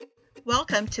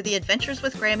Welcome to the Adventures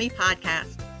with Grammy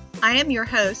podcast. I am your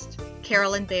host,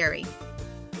 Carolyn Berry.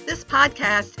 This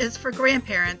podcast is for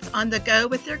grandparents on the go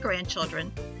with their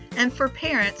grandchildren and for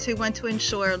parents who want to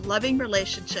ensure loving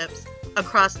relationships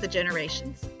across the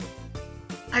generations.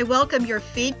 I welcome your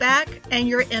feedback and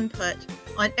your input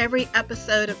on every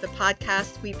episode of the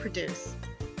podcast we produce.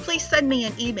 Please send me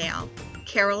an email,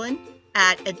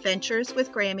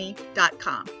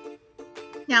 carolyn@adventureswithgrammy.com.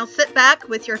 Now sit back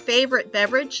with your favorite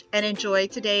beverage and enjoy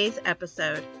today's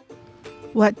episode.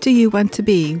 What do you want to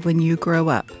be when you grow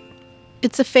up?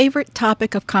 It's a favorite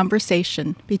topic of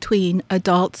conversation between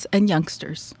adults and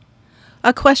youngsters.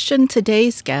 A question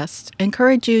today's guests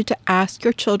encourage you to ask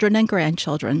your children and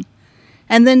grandchildren,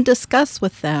 and then discuss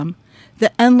with them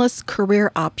the endless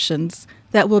career options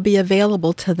that will be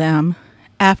available to them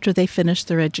after they finish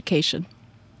their education.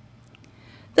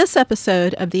 This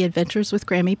episode of the Adventures with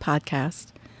Grammy podcast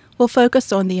will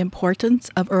focus on the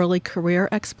importance of early career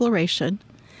exploration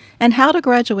and how to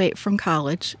graduate from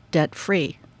college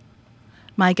debt-free.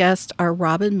 My guests are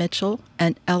Robin Mitchell,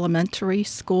 an elementary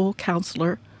school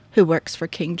counselor who works for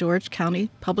King George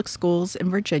County Public Schools in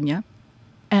Virginia,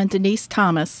 and Denise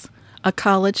Thomas, a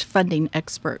college funding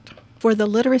expert. For the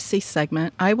literacy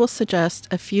segment, I will suggest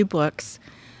a few books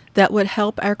that would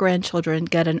help our grandchildren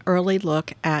get an early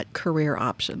look at career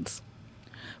options.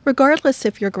 Regardless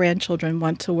if your grandchildren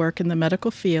want to work in the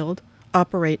medical field,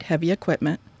 operate heavy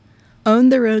equipment, own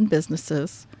their own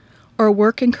businesses, or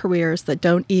work in careers that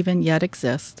don't even yet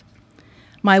exist,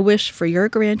 my wish for your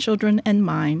grandchildren and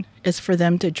mine is for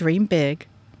them to dream big,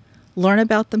 learn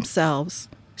about themselves,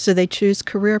 so they choose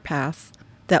career paths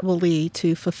that will lead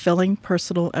to fulfilling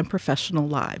personal and professional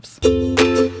lives.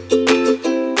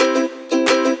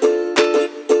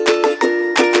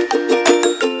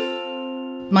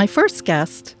 My first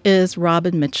guest is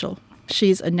Robin Mitchell.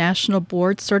 She's a national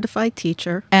board certified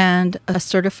teacher and a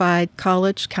certified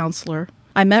college counselor.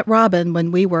 I met Robin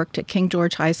when we worked at King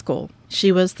George High School.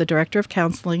 She was the director of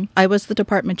counseling. I was the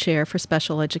department chair for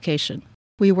special education.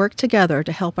 We worked together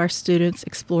to help our students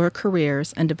explore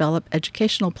careers and develop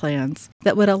educational plans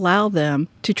that would allow them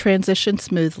to transition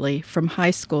smoothly from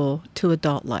high school to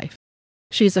adult life.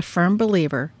 She's a firm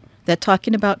believer that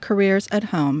talking about careers at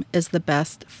home is the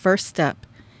best first step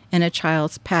in a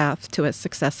child's path to a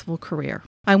successful career.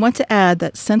 I want to add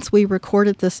that since we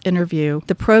recorded this interview,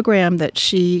 the program that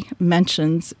she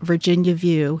mentions, Virginia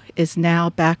View, is now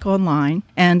back online,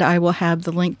 and I will have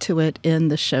the link to it in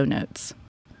the show notes.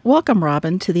 Welcome,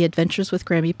 Robin, to the Adventures with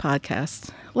Grammy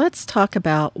podcast. Let's talk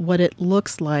about what it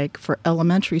looks like for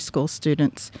elementary school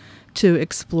students to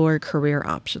explore career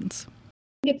options.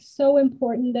 It's so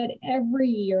important that every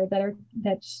year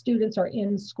that students are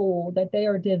in school, that they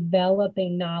are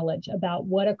developing knowledge about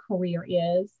what a career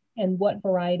is and what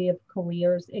variety of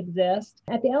careers exist.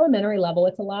 At the elementary level,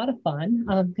 it's a lot of fun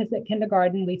because at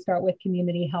kindergarten, we start with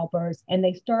community helpers, and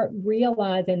they start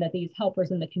realizing that these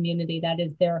helpers in the community, that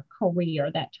is their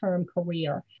career, that term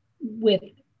career. With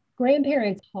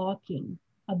grandparents talking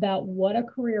about what a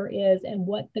career is and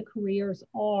what the careers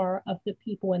are of the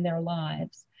people in their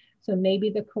lives. So maybe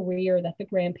the career that the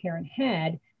grandparent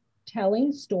had,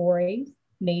 telling stories,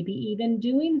 maybe even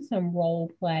doing some role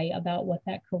play about what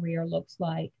that career looks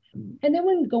like. And then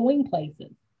when going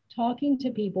places, talking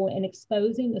to people and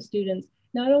exposing the students,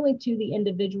 not only to the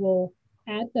individual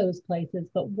at those places,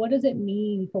 but what does it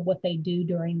mean for what they do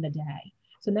during the day?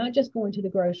 So not just going to the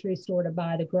grocery store to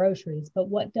buy the groceries, but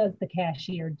what does the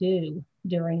cashier do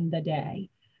during the day?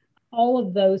 All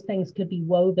of those things could be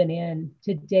woven in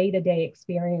to day-to-day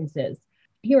experiences.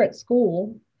 Here at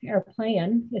school, our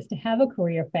plan is to have a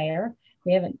career fair.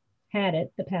 We haven't had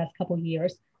it the past couple of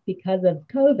years because of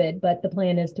COVID, but the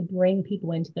plan is to bring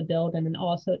people into the building and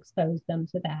also expose them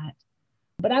to that.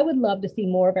 But I would love to see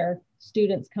more of our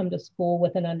students come to school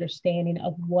with an understanding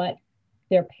of what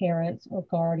their parents or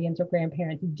guardians or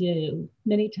grandparents do.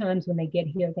 Many times when they get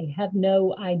here, they have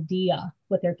no idea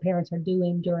what their parents are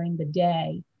doing during the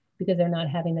day, because they're not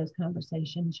having those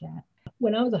conversations yet.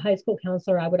 When I was a high school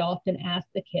counselor, I would often ask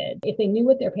the kids if they knew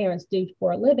what their parents do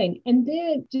for a living, and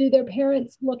do their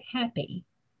parents look happy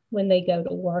when they go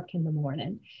to work in the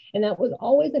morning? And that was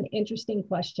always an interesting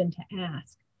question to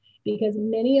ask, because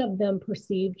many of them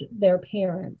perceived their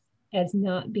parents as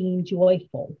not being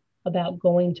joyful about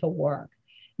going to work.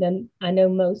 Then I know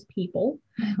most people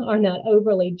are not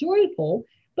overly joyful,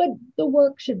 but the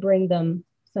work should bring them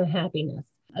some happiness,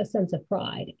 a sense of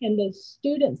pride. And the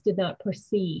students did not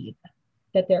perceive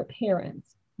that their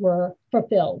parents were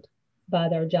fulfilled by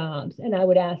their jobs. And I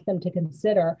would ask them to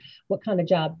consider what kind of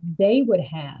job they would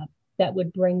have that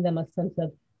would bring them a sense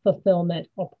of fulfillment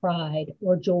or pride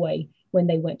or joy when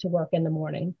they went to work in the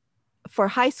morning. For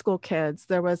high school kids,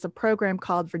 there was a program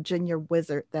called Virginia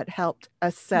Wizard that helped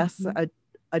assess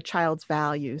a child's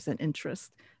values and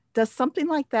interests. Does something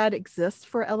like that exist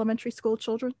for elementary school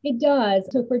children? It does.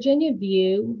 So Virginia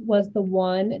View was the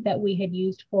one that we had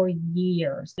used for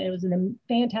years. It was a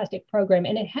fantastic program,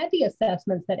 and it had the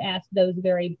assessments that asked those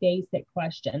very basic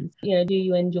questions. Do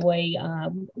you enjoy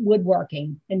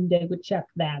woodworking? And they would check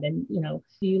that. And, do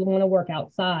you want to work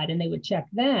outside? And they would check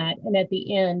that. And at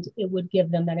the end, it would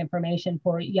give them that information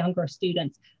for younger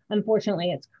students.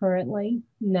 Unfortunately, it's currently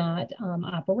not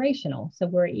operational. So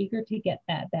we're eager to get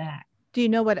that back. Do you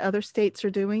know what other states are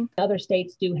doing? Other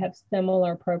states do have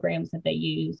similar programs that they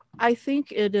use. I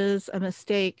think it is a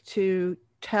mistake to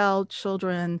tell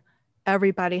children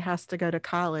everybody has to go to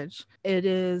college. It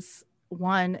is,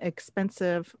 one,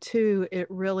 expensive. Two, it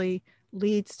really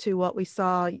leads to what we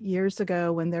saw years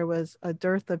ago when there was a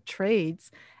dearth of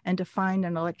trades, and to find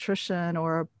an electrician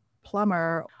or a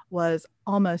plumber was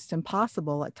almost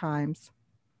impossible at times.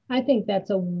 I think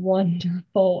that's a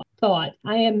wonderful thought.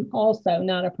 I am also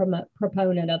not a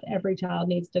proponent of every child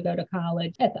needs to go to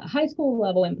college. At the high school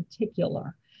level in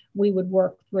particular, we would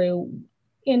work through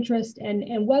interest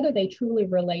and whether they truly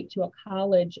relate to a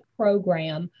college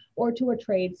program or to a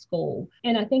trade school.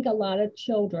 And I think a lot of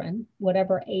children,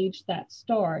 whatever age that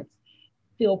starts,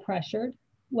 feel pressured,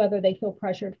 whether they feel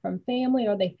pressured from family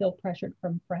or they feel pressured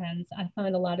from friends. I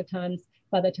find a lot of times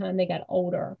by the time they got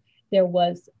older, there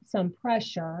was some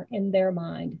pressure in their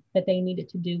mind that they needed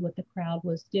to do what the crowd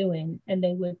was doing, and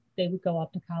they would go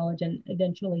off to college and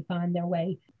eventually find their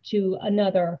way to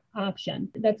another option.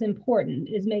 That's important,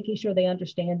 is making sure they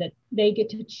understand that they get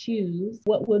to choose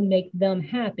what would make them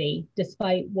happy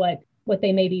despite what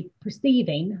they may be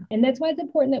perceiving. And that's why it's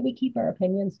important that we keep our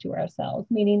opinions to ourselves,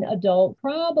 meaning adults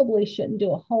probably shouldn't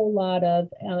do a whole lot of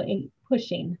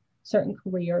pushing certain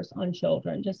careers on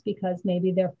children. Just because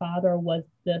maybe their father was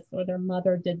this or their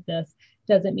mother did this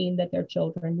doesn't mean that their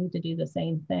children need to do the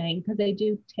same thing, because they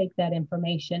do take that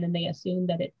information and they assume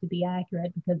that it to be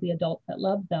accurate because the adults that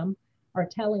love them are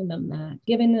telling them that,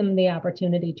 giving them the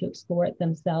opportunity to explore it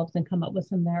themselves and come up with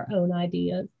some of their own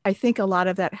ideas. I think a lot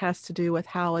of that has to do with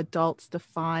how adults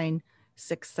define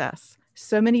success.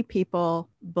 So many people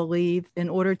believe in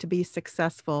order to be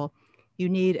successful, you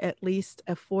need at least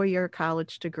a 4-year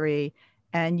college degree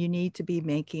and you need to be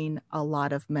making a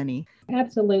lot of money.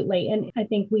 Absolutely. And I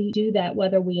think we do that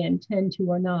whether we intend to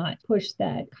or not, push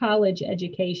that college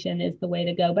education is the way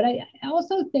to go. But I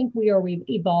also think we are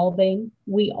evolving.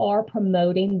 We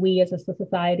as a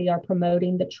society are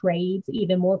promoting the trades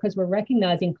even more, because we're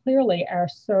recognizing clearly our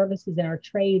services and our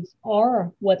trades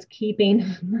are what's keeping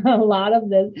a lot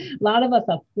of us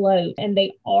afloat, and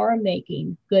they are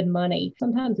making good money.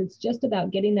 Sometimes it's just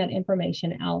about getting that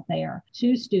information out there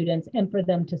to students and for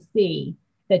them to see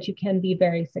that you can be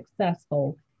very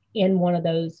successful in one of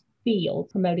those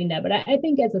fields, promoting that. But I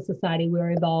think as a society,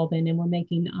 we're evolving and we're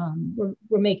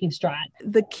making strides.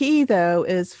 The key, though,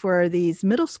 is for these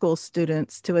middle school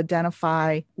students to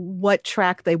identify what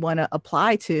track they want to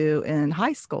apply to in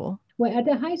high school. Well, at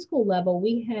the high school level,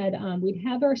 we'd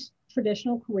have our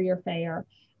traditional career fair,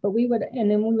 but we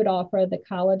would offer the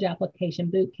college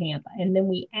application boot camp, and then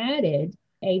we added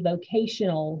a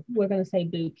vocational, we're going to say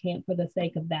boot camp for the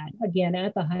sake of that, again,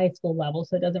 at the high school level,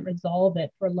 so it doesn't resolve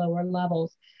it for lower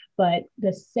levels, but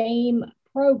the same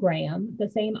program, the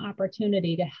same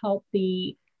opportunity to help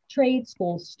the trade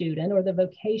school student or the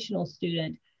vocational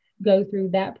student go through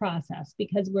that process,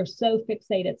 because we're so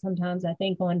fixated sometimes, I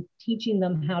think, on teaching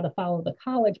them how to follow the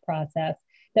college process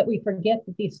that we forget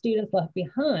that these students left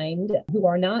behind who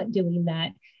are not doing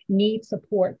that need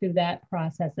support through that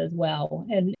process as well.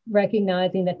 And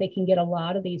recognizing that they can get a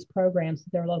lot of these programs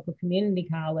at their local community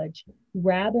college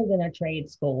rather than a trade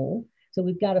school. So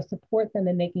we've got to support them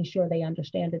in making sure they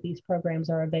understand that these programs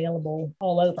are available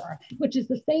all over, which is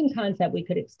the same concept we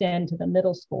could extend to the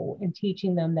middle school in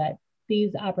teaching them that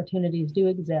these opportunities do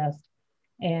exist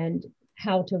and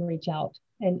how to reach out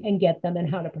and get them and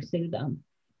how to pursue them.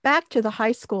 Back to the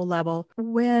high school level,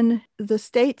 when the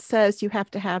state says you have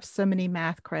to have so many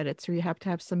math credits or you have to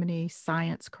have so many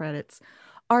science credits,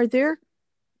 are there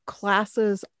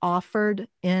classes offered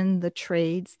in the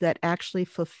trades that actually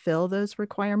fulfill those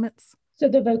requirements? So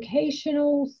the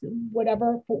vocational,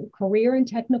 whatever career and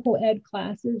technical ed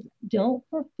classes don't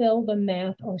fulfill the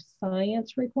math or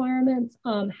science requirements.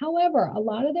 However, a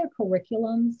lot of their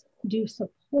curriculums do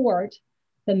support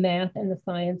the math and the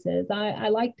sciences. I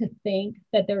like to think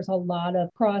that there's a lot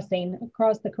of crossing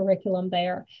across the curriculum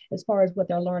there as far as what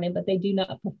they're learning, but they do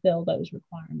not fulfill those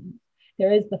requirements.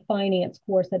 There is the finance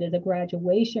course that is a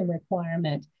graduation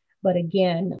requirement, but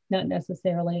again, not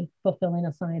necessarily fulfilling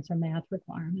a science or math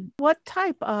requirement. What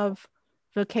type of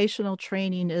vocational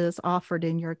training is offered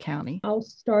in your county? I'll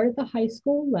start at the high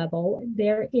school level.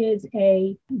 There is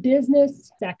a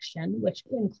business section, which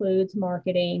includes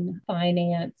marketing,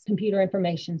 finance, computer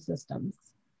information systems.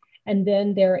 And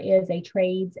then there is a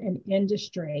trades and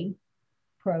industry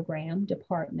program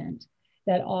department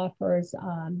that offers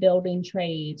building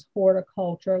trades,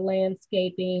 horticulture,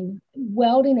 landscaping,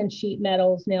 welding and sheet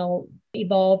metals now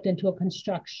evolved into a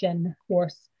construction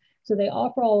course. So they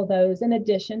offer all of those in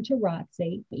addition to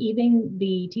ROTC. Even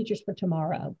the Teachers for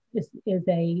Tomorrow is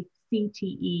a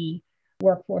CTE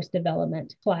workforce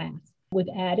development class with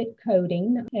added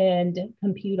coding and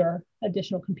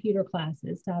additional computer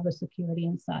classes, cybersecurity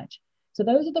and such. So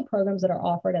those are the programs that are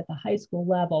offered at the high school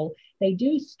level. They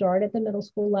do start at the middle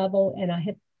school level, and I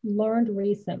have learned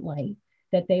recently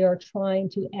that they are trying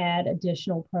to add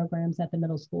additional programs at the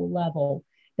middle school level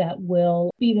that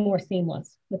will be more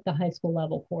seamless with the high school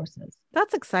level courses.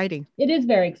 That's exciting. It is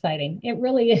very exciting. It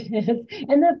really is.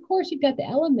 And then, of course, you've got the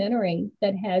elementary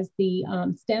that has the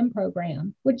STEM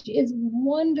program, which is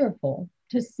wonderful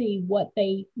to see what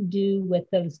they do with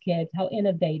those kids, how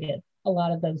innovative a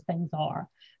lot of those things are.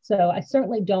 So I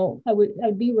certainly I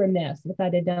would be remiss if I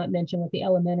did not mention what the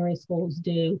elementary schools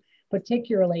do,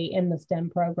 particularly in the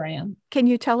STEM program. Can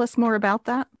you tell us more about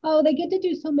that? Oh, they get to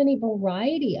do so many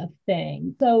variety of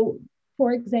things. So,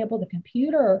 for example, the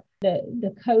computer,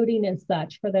 the coding and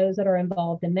such for those that are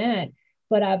involved in that.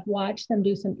 But I've watched them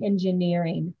do some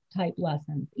engineering type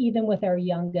lessons, even with our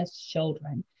youngest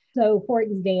children. So, for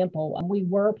example, we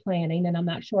were planning, and I'm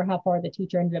not sure how far the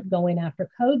teacher ended up going after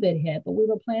COVID hit, but we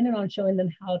were planning on showing them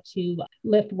how to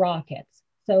lift rockets.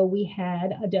 So we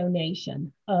had a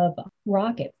donation of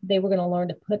rockets they were going to learn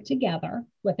to put together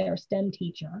with their STEM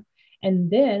teacher.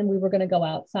 And then we were going to go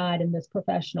outside, and this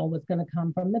professional was going to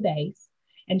come from the base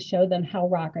and show them how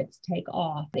rockets take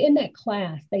off. In that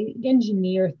class, they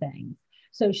engineer things.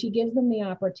 So she gives them the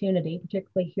opportunity,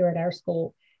 particularly here at our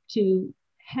school, to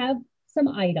have some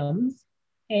items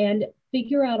and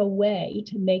figure out a way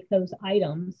to make those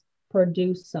items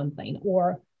produce something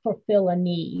or fulfill a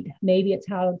need. Maybe it's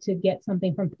how to get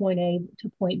something from point A to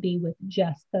point B with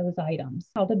just those items,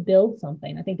 how to build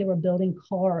something. I think they were building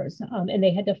cars, and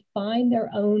they had to find their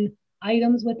own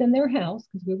items within their house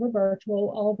because we were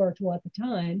all virtual at the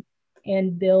time,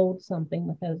 and build something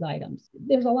with those items.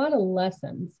 There's a lot of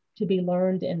lessons to be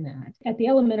learned in that. At the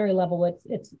elementary level,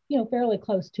 it's fairly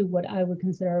close to what I would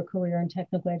consider a career and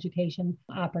technical education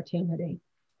opportunity.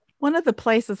 One of the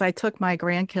places I took my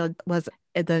grandkid was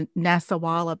at the NASA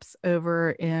Wallops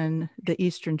over in the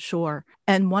Eastern Shore.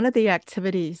 And one of the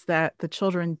activities that the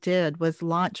children did was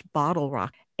launch bottle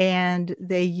rocket. And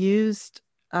they used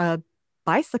a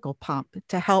bicycle pump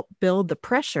to help build the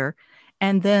pressure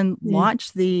and then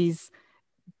launch these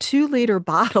 2-liter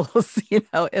bottles,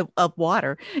 of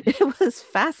water. It was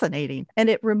fascinating. And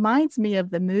it reminds me of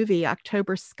the movie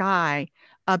October Sky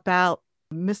about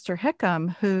Mr.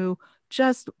 Hickam, who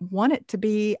just wanted to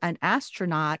be an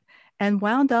astronaut and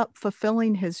wound up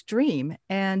fulfilling his dream.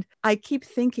 And I keep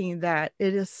thinking that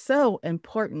it is so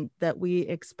important that we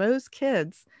expose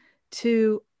kids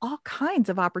to all kinds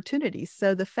of opportunities.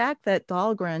 So the fact that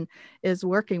Dahlgren is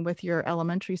working with your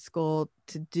elementary school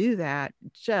to do that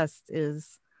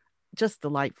is just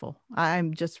delightful.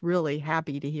 I'm just really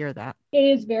happy to hear that. It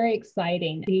is very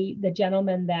exciting. The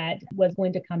gentleman that was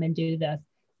going to come and do this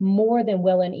more than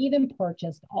willing, even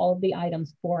purchased all of the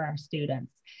items for our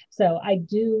students. So I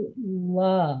do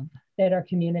love that our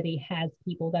community has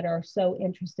people that are so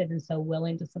interested and so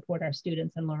willing to support our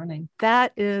students in learning.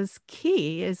 That is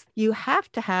key, is you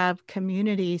have to have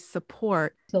community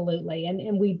support. Absolutely.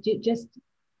 And we just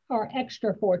are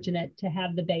extra fortunate to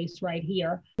have the base right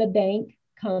here. The bank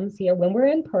comes here when we're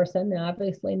in person, and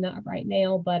obviously not right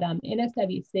now, but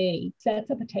NSWC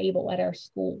sets up a table at our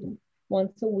school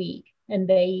once a week, and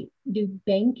they do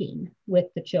banking with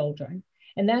the children.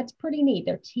 And that's pretty neat.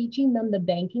 They're teaching them the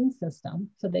banking system.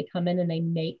 So they come in and they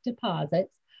make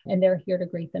deposits, and they're here to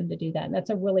greet them to do that. And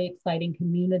that's a really exciting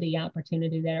community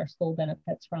opportunity that our school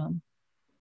benefits from.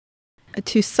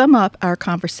 To sum up our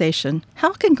conversation,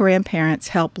 how can grandparents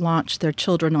help launch their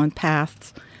children on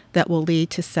paths that will lead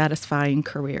to satisfying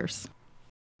careers?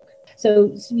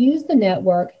 So use the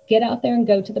network, get out there and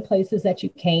go to the places that you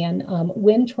can.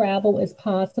 When travel is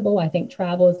possible, I think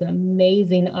travel is an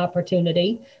amazing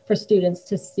opportunity for students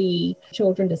to see,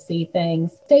 children to see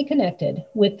things. Stay connected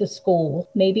with the school.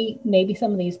 Maybe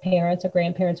some of these parents or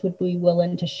grandparents would be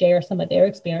willing to share some of their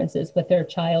experiences with their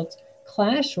child's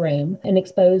classroom and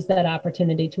expose that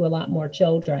opportunity to a lot more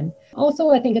children. Also,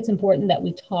 I think it's important that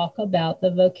we talk about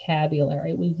the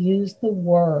vocabulary. We use the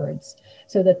words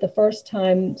so that the first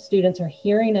time students are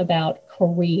hearing about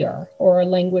career or a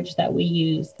language that we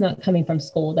use, not coming from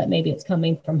school, that maybe it's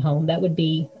coming from home, that would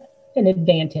be an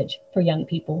advantage for young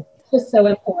people. It's just so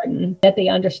important that they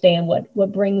understand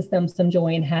what brings them some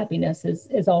joy and happiness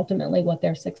is ultimately what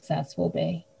their success will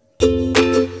be.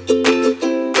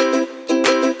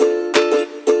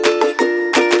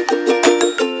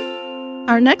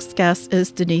 Our next guest is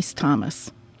Denise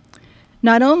Thomas.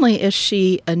 Not only is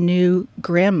she a new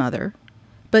grandmother,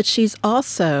 but she's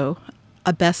also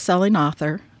a best-selling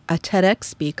author, a TEDx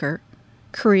speaker,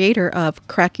 creator of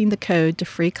Cracking the Code to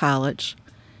Free College,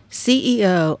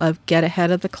 CEO of Get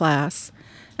Ahead of the Class,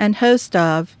 and host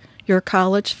of Your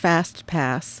College Fast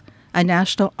Pass, a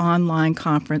national online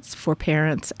conference for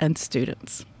parents and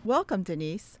students. Welcome,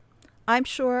 Denise. I'm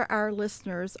sure our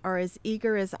listeners are as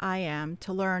eager as I am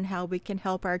to learn how we can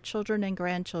help our children and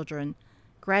grandchildren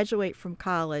graduate from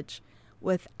college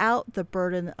without the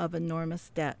burden of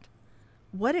enormous debt.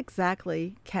 What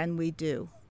exactly can we do?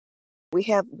 We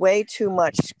have way too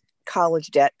much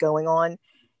college debt going on.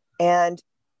 And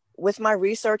with my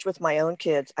research with my own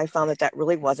kids, I found that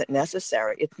really wasn't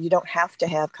necessary. You don't have to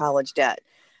have college debt.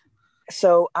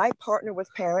 So I partner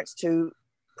with parents to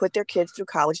put their kids through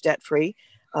college debt free.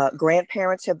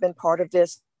 Grandparents have been part of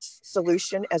this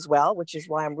solution as well, which is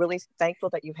why I'm really thankful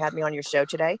that you've had me on your show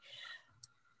today.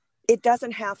 It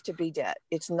doesn't have to be debt.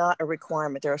 It's not a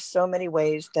requirement. There are so many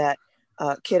ways that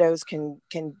kiddos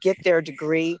can get their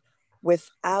degree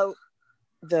without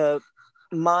the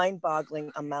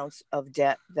mind-boggling amounts of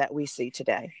debt that we see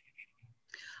today.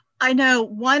 I know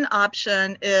one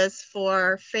option is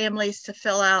for families to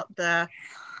fill out the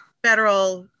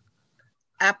federal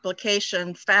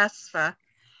application, FAFSA,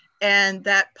 and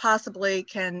that possibly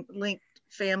can link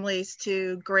families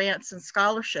to grants and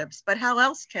scholarships. But how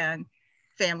else can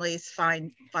families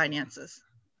find finances?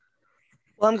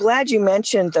 Well, I'm glad you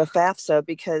mentioned the FAFSA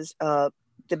because to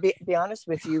be honest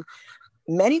with you,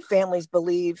 many families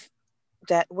believe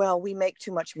that, well, we make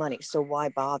too much money, so why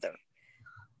bother?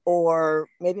 Or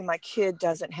maybe my kid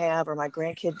doesn't have, or my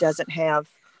grandkid doesn't have,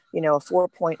 a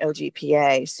 4.0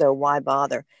 GPA, so why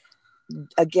bother?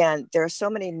 Again, there are so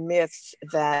many myths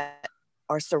that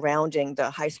are surrounding the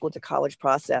high school to college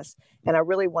process, and I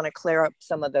really want to clear up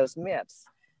some of those myths.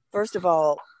 First of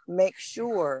all, make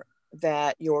sure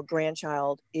that your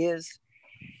grandchild is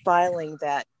filing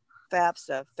that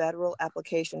FAFSA,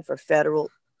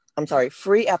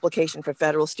 free application for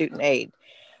federal student aid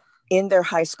in their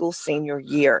high school senior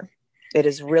year. It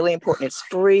is really important. It's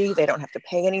free. They don't have to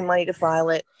pay any money to file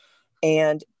it.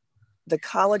 And the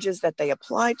colleges that they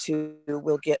apply to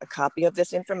will get a copy of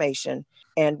this information,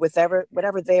 and whatever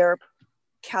their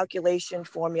calculation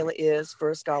formula is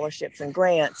for scholarships and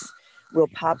grants will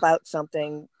pop out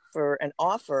something for an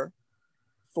offer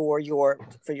for your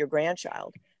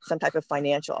grandchild, some type of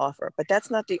financial offer. But that's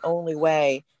not the only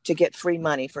way to get free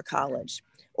money for college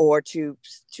or to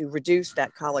reduce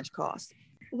that college cost.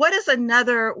 What is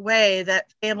another way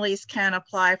that families can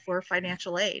apply for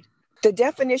financial aid? The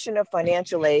definition of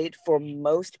financial aid for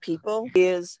most people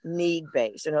is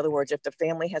need-based. In other words, if the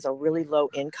family has a really low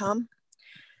income,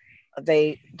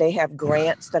 they have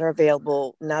grants that are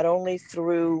available not only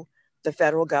through the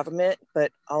federal government,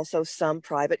 but also some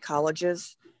private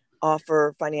colleges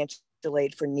offer financial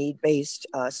aid for need-based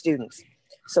students.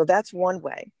 So that's one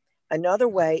way. Another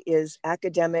way is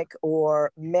academic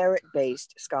or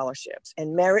merit-based scholarships.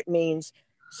 And merit means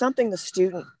something the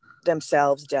student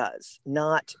themselves does,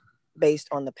 not based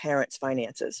on the parents'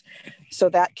 finances. So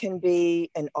that can be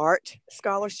an art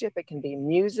scholarship, it can be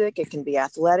music, it can be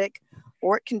athletic,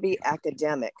 or it can be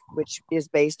academic, which is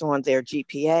based on their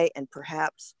GPA and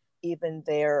perhaps even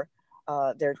their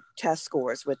test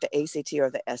scores with the ACT or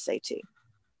the SAT.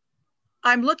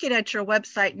 I'm looking at your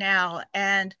website now,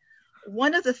 and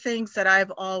one of the things that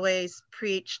I've always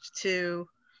preached to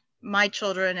my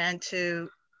children and to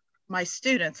my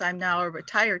students, I'm now a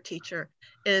retired teacher,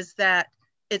 is that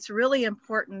it's really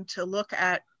important to look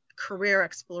at career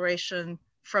exploration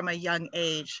from a young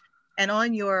age. And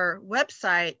on your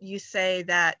website, you say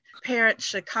that parents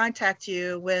should contact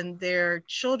you when their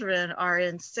children are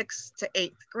in 6th to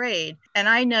 8th grade. And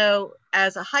I know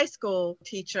as a high school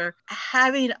teacher,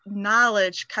 having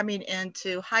knowledge coming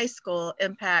into high school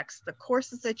impacts the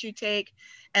courses that you take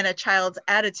and a child's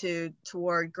attitude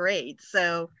toward grades.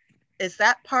 So is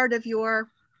that part of your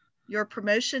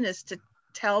promotion, is to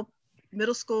tell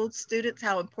middle school students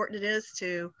how important it is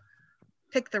to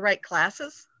pick the right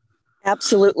classes?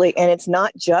 Absolutely. And it's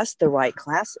not just the right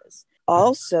classes.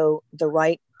 also the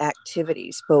right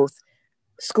activities, both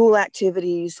school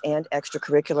activities and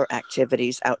extracurricular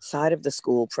activities outside of the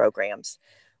school programs.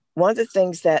 One of the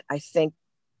things that I think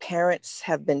parents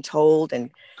have been told and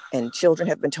children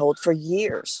have been told for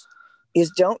years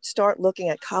is don't start looking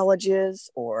at colleges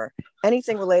or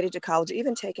anything related to college,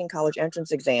 even taking college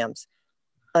entrance exams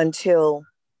until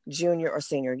junior or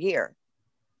senior year.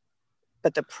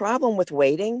 But the problem with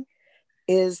waiting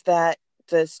is that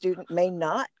the student may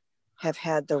not have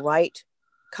had the right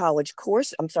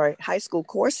high school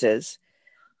courses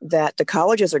that the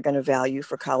colleges are going to value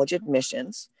for college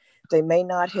admissions. They may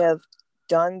not have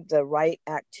done the right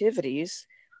activities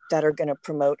that are going to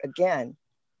promote, again,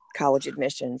 college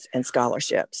admissions and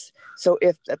scholarships. So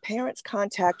if the parents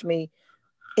contact me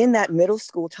in that middle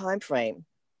school timeframe,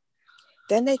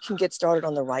 then they can get started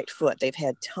on the right foot. They've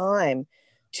had time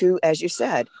to, as you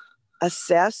said,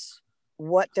 assess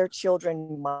what their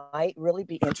children might really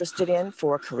be interested in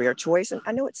for a career choice. And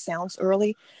I know it sounds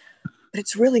early, but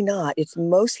it's really not. It's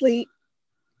mostly,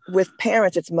 with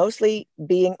parents, it's mostly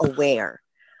being aware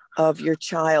of your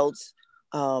child's,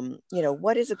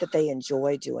 what is it that they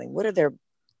enjoy doing? What are the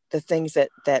things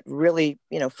that really,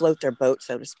 float their boat,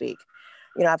 so to speak.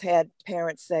 I've had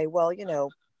parents say, well,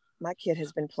 my kid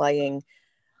has been playing,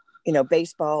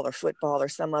 baseball or football or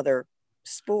some other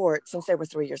sport since they were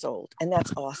 3 years old. And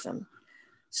that's awesome.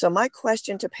 So my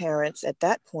question to parents at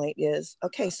that point is,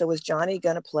 okay, so is Johnny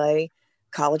going to play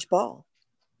college ball?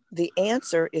 The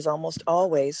answer is almost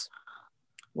always,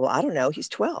 well, I don't know, he's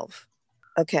 12.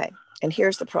 Okay, and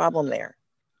here's the problem there.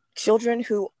 Children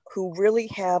who really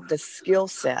have the skill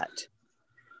set,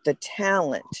 the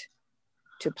talent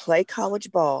to play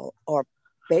college ball are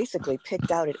basically picked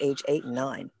out at age 8 and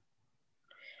 9.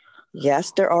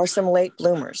 Yes, there are some late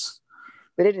bloomers,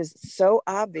 but it is so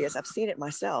obvious. I've seen it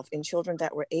myself in children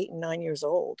that were 8 and 9 years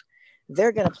old.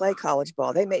 They're going to play college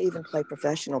ball. They may even play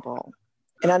professional ball.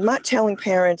 And I'm not telling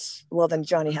parents, well, then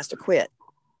Johnny has to quit.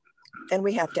 Then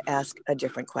we have to ask a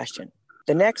different question.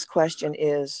 The next question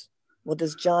is, well,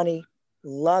 does Johnny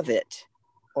love it?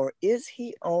 Or is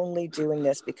he only doing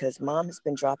this because mom has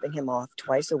been dropping him off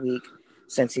twice a week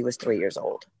since he was 3 years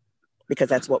old? Because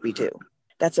that's what we do.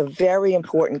 That's a very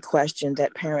important question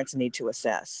that parents need to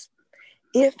assess.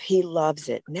 If he loves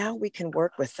it, now we can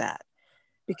work with that,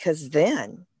 because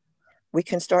then we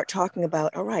can start talking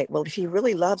about, all right, well, if he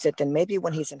really loves it, then maybe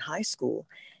when he's in high school,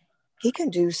 he can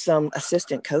do some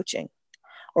assistant coaching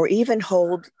or even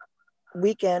hold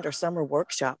weekend or summer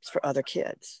workshops for other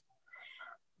kids.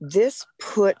 This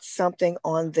puts something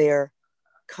on their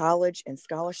college and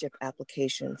scholarship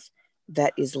applications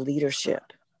that is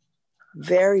leadership.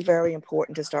 Very, very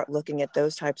important to start looking at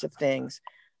those types of things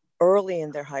early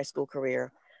in their high school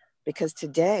career, because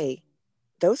today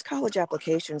those college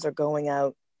applications are going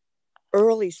out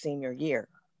early senior year.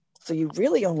 So you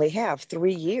really only have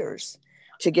 3 years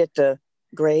to get the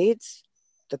grades,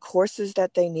 the courses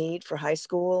that they need for high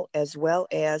school, as well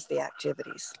as the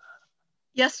activities.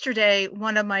 Yesterday,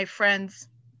 one of my friends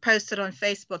posted on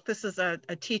Facebook, this is a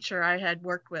teacher I had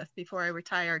worked with before I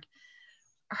retired.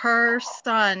 Her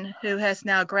son, who has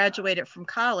now graduated from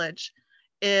college,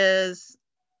 is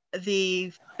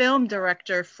the film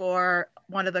director for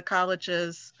one of the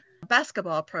college's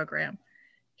basketball program.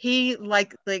 He,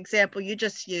 like the example you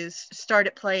just used,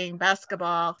 started playing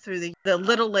basketball through the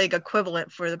Little League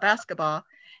equivalent for the basketball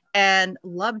and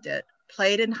loved it,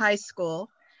 played in high school,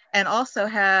 and also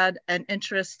had an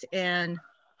interest in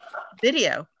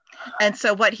video. And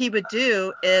so what he would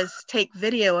do is take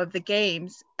video of the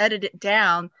games, edit it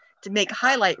down to make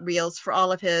highlight reels for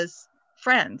all of his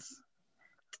friends,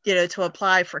 to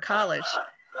apply for college.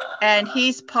 And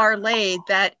he's parlayed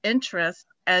that interest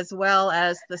as well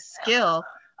as the skill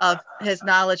of his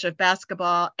knowledge of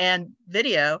basketball and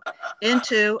video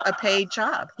into a paid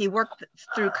job. He worked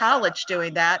through college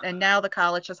doing that, and now the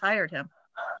college has hired him.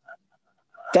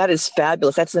 That is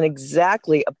fabulous. That's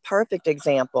exactly a perfect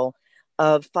example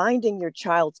of finding your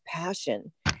child's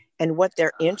passion and what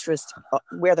their interests,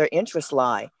 where their interests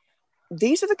lie.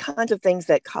 These are the kinds of things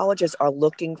that colleges are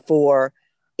looking for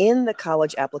in the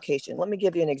college application. Let me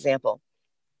give you an example.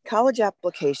 College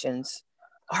applications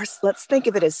are, let's think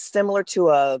of it as similar to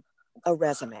a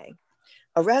resume.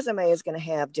 A resume is going to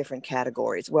have different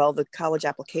categories. Well, the college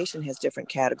application has different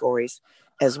categories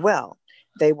as well.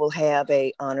 They will have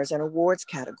a honors and awards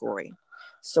category.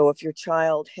 So if your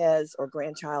child has or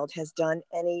grandchild has done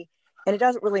any, and it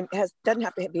doesn't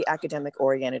have to be academic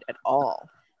oriented at all.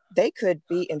 They could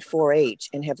be in 4-H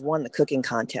and have won the cooking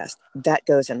contest. That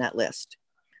goes in that list.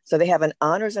 So they have an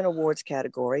honors and awards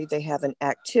category. They have an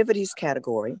activities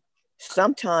category.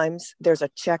 Sometimes there's a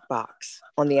checkbox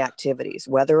on the activities,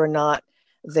 whether or not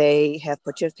they have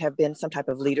been some type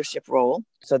of leadership role.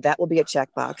 So that will be a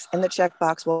checkbox. And the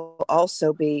checkbox will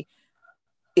also be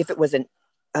if it was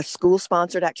a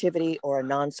school-sponsored activity or a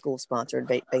non-school sponsored,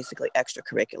 basically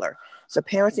extracurricular. So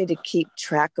parents need to keep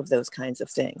track of those kinds of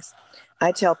things.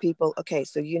 I tell people, okay,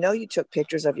 so you took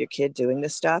pictures of your kid doing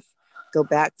this stuff. Go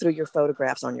back through your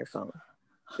photographs on your phone,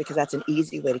 because that's an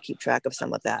easy way to keep track of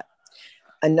some of that.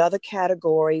 Another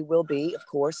category will be, of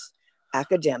course,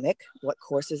 academic, what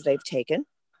courses they've taken.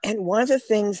 And one of the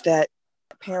things that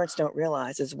parents don't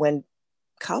realize is when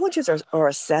colleges are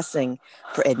assessing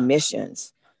for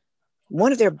admissions,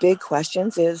 one of their big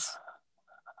questions is,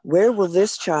 where will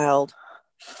this child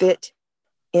fit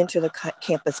into the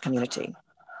campus community?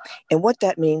 And what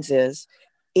that means is,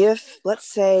 if, let's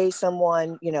say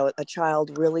someone, a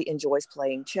child really enjoys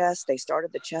playing chess, they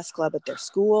started the chess club at their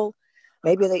school,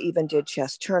 maybe they even did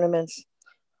chess tournaments,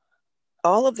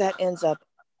 all of that ends up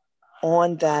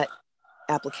on that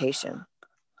application.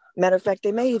 Matter of fact,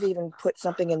 they may have even put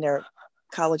something in their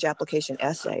college application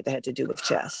essay that had to do with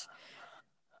chess.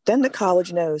 Then the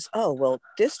college knows, oh, well,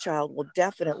 this child will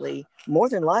definitely, more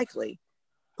than likely,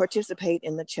 participate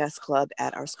in the chess club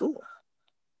at our school.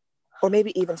 Or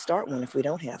maybe even start one if we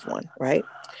don't have one, right?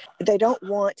 They don't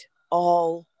want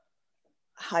all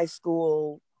high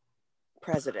school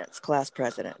presidents, class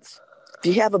presidents. If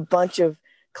you have a bunch of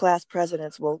class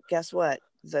presidents, well, guess what?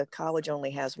 The college only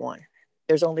has one.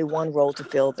 There's only one role to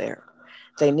fill there.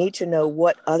 They need to know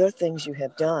what other things you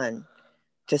have done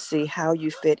to see how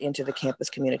you fit into the campus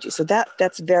community. So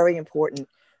that's very important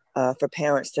for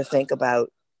parents to think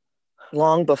about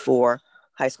long before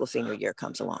high school senior year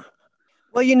comes along.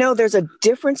 Well, there's a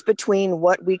difference between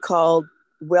what we called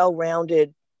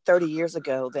well-rounded 30 years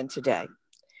ago than today.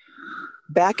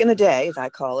 Back in the day, as I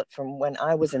call it, from when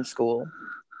I was in school,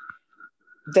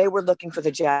 they were looking for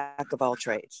the jack of all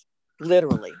trades,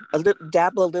 literally,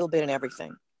 dabble a little bit in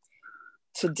everything.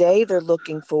 Today, they're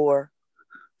looking for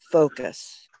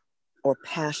focus or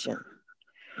passion.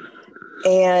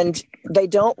 And they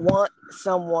don't want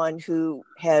someone who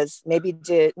has maybe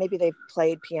they've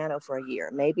played piano for a year.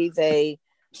 Maybe they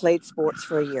played sports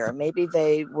for a year. Maybe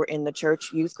they were in the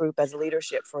church youth group as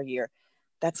leadership for a year.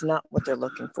 That's not what they're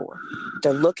looking for.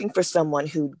 They're looking for someone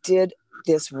who did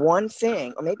this one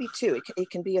thing, or maybe two. It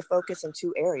can be a focus in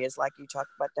two areas, like you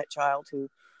talked about that child who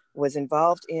was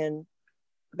involved in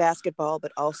basketball,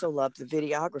 but also loved the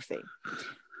videography.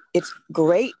 It's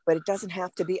great, but it doesn't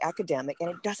have to be academic, and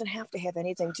it doesn't have to have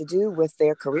anything to do with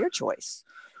their career choice.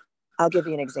 I'll give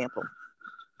you an example.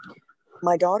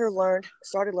 My daughter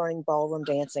started learning ballroom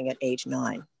dancing at age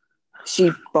 9.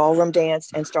 She ballroom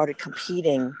danced and started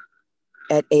competing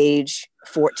at age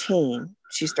 14.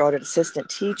 She started assistant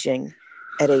teaching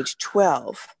at age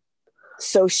 12.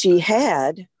 So she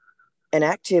had an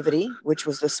activity, which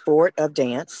was the sport of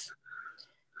dance.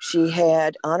 She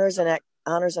had honors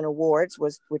and awards,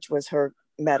 which was her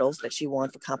medals that she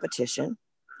won for competition.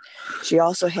 She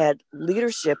also had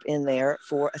leadership in there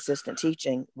for assistant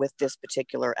teaching with this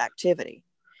particular activity.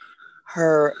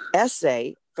 Her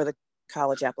essay for the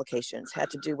college applications had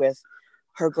to do with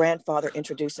her grandfather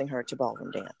introducing her to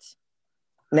ballroom dance.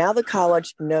 Now the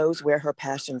college knows where her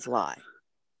passions lie.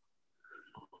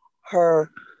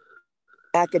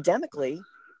 Academically,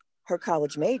 her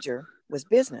college major was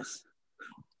business.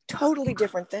 Totally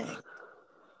different thing.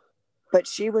 But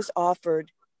she was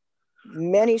offered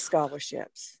many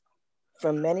scholarships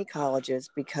from many colleges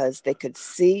because they could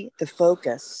see the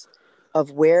focus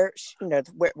of where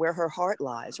her heart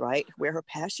lies, right? Where her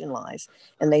passion lies.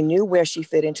 And they knew where she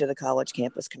fit into the college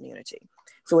campus community.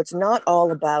 So it's not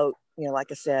all about,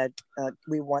 like I said,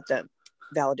 we want the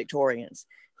valedictorians.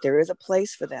 There is a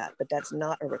place for that, but that's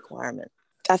not a requirement.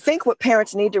 I think what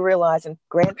parents need to realize, and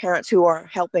grandparents who are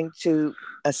helping to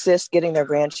assist getting their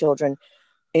grandchildren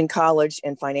in college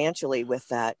and financially with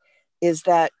that, is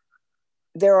that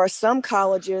there are some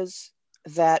colleges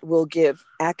that will give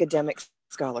academic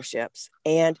scholarships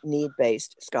and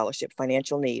need-based scholarship,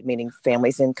 financial need, meaning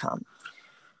family's income.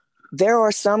 There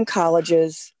are some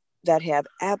colleges that have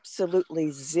absolutely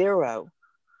zero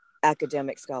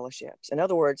academic scholarships. In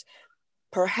other words,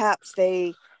 perhaps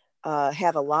they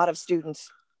have a lot of students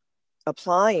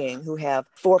applying who have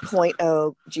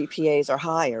 4.0 GPAs or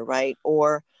higher, right?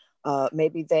 Or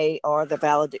maybe they are the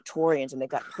valedictorians and they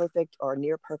got perfect or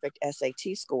near perfect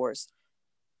SAT scores,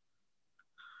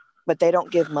 but they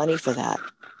don't give money for that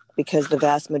because the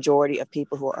vast majority of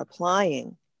people who are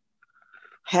applying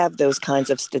have those kinds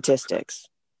of statistics.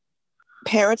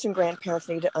 Parents and grandparents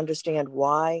need to understand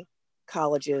why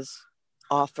colleges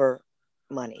offer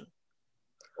money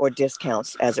or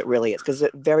discounts as it really is, because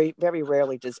very, very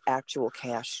rarely does actual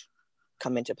cash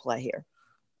come into play here.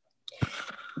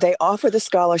 They offer the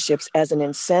scholarships as an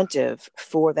incentive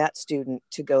for that student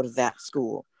to go to that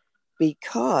school,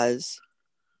 because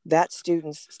that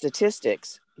student's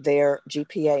statistics, their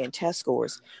GPA and test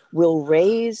scores, will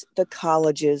raise the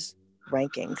college's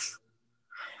rankings.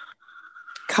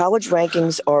 College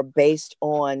rankings are based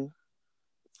on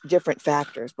different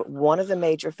factors, but one of the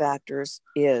major factors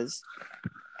is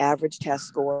average test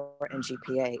score and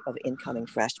GPA of incoming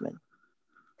freshmen.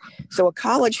 So a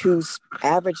college whose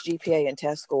average GPA and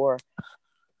test score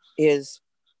is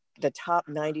the top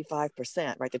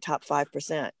 95%, right, the top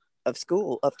 5%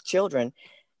 of children,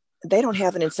 they don't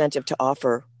have an incentive to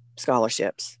offer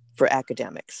scholarships for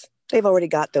academics. They've already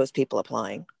got those people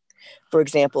applying. For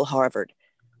example, Harvard.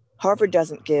 Harvard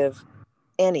doesn't give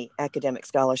any academic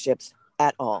scholarships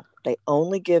at all. They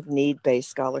only give need-based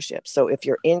scholarships. So if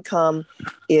your income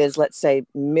is, let's say,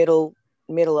 middle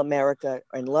America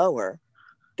and lower,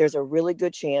 there's a really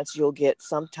good chance you'll get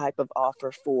some type of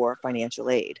offer for financial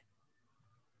aid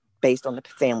based on the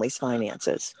family's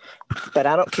finances. But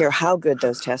I don't care how good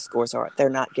those test scores are, they're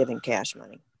not giving cash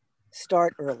money.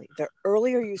 Start early. The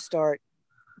earlier you start,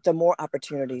 the more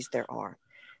opportunities there are.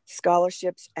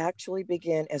 Scholarships actually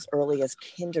begin as early as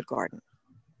kindergarten,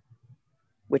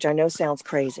 which I know sounds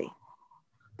crazy,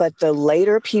 but the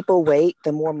later people wait,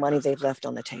 the more money they've left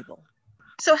on the table.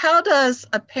 So how does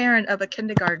a parent of a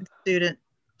kindergarten student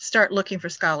start looking for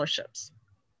scholarships?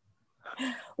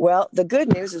 Well, the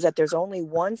good news is that there's only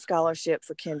one scholarship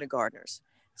for kindergartners.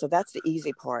 So that's the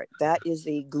easy part. That is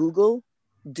the Google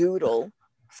Doodle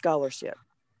Scholarship.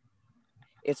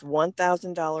 It's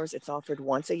 $1,000. It's offered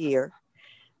once a year.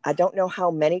 I don't know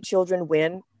how many children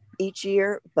win each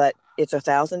year, but it's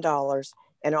 $1,000.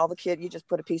 And all the kid, you just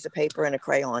put a piece of paper and a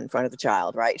crayon in front of the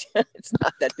child, right? It's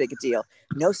not that big a deal.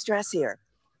 No stress here.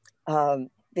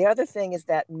 The other thing is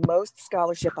that most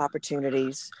scholarship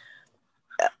opportunities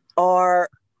are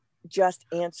just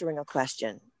answering a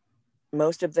question.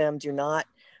 Most of them do not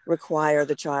require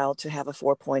the child to have a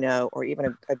 4.0 or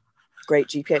even a great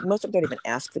GPA. Most of them don't even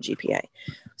ask for GPA.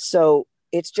 So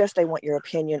it's just they want your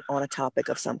opinion on a topic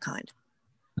of some kind.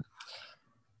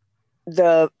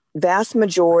 The vast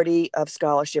majority of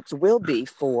scholarships will be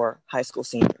for high school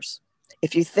seniors.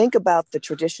 If you think about the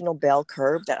traditional bell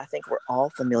curve that I think we're all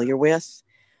familiar with,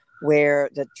 where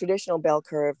the traditional bell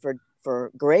curve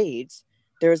for grades,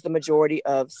 there's the majority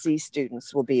of C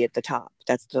students will be at the top.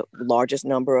 That's the largest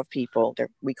number of people.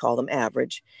 We call them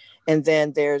average. And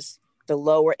then there's the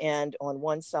lower end on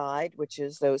one side, which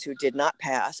is those who did not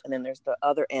pass. And then there's the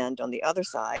other end on the other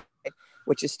side,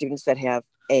 which is students that have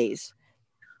A's.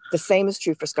 The same is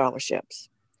true for scholarships.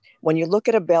 When you look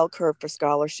at a bell curve for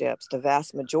scholarships, the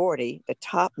vast majority, the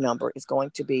top number is going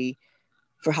to be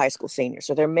for high school seniors.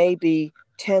 So there may be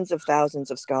tens of thousands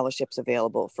of scholarships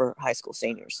available for high school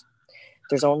seniors.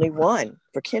 There's only one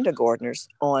for kindergartners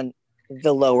on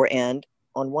the lower end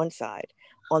on one side.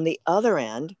 On the other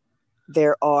end,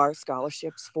 there are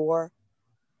scholarships for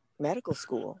medical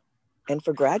school and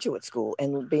for graduate school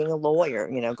and being a lawyer,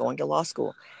 going to law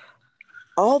school.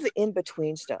 All the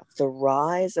in-between stuff, the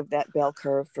rise of that bell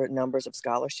curve for numbers of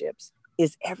scholarships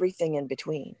is everything in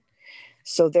between.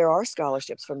 So there are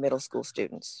scholarships for middle school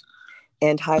students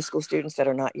and high school students that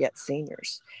are not yet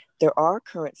seniors. There are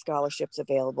current scholarships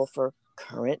available for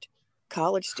current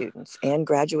college students and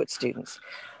graduate students.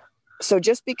 So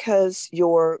just because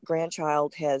your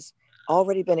grandchild has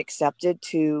already been accepted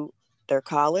to their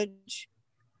college,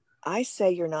 I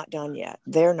say you're not done yet.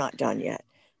 They're not done yet.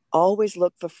 Always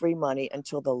look for free money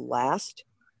until the last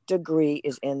degree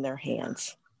is in their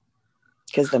hands,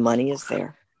 because the money is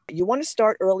there. You want to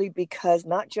start early because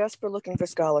not just for looking for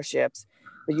scholarships,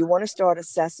 but you want to start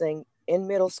assessing in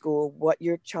middle school what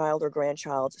your child or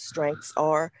grandchild's strengths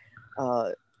are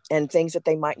and things that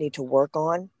they might need to work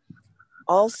on.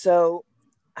 Also,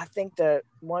 I think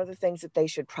one of the things that they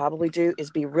should probably do is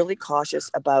be really cautious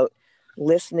about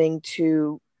listening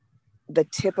to the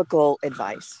typical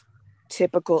advice,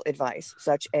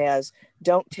 such as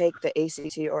don't take the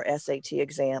ACT or SAT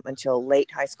exam until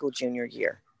late high school junior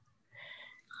year.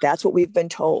 That's what we've been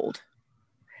told.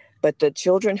 But the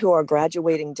children who are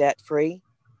graduating debt-free,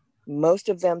 most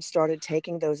of them started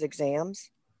taking those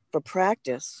exams for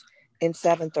practice in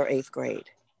 7th or 8th grade.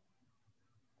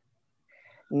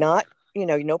 Not,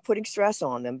 putting stress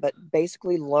on them, but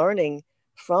basically learning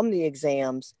from the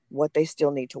exams what they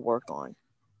still need to work on.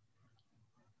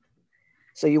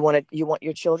 So you want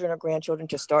your children or grandchildren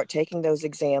to start taking those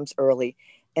exams early.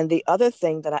 And the other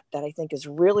thing that I think is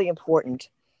really important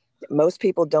that most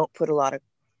people don't put a lot of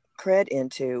cred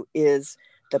into is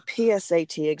the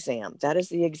PSAT exam. That is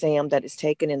the exam that is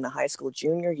taken in the high school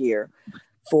junior year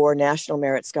for National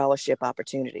Merit Scholarship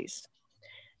opportunities.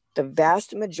 The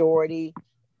vast majority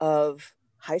of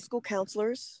high school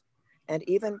counselors and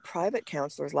even private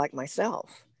counselors like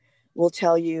myself will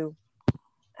tell you,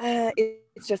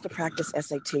 it's just a practice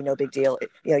SAT, no big deal.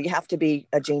 You have to be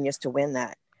a genius to win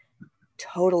that.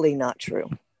 Totally not true.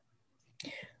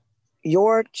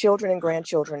 Your children and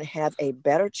grandchildren have a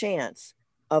better chance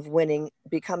of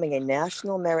becoming a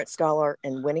National Merit Scholar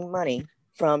and winning money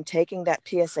from taking that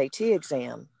PSAT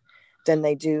exam than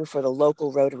they do for the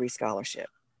local Rotary Scholarship.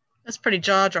 That's pretty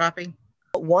jaw-dropping.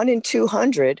 1 in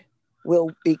 200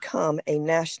 will become a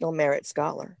National Merit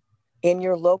Scholar. In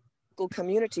your local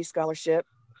community scholarship,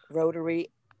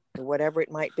 Rotary, whatever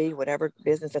it might be, whatever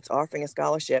business that's offering a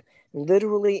scholarship,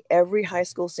 literally every high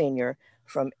school senior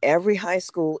from every high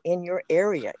school in your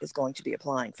area is going to be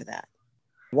applying for that.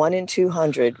 1 in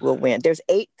 200 will win. There's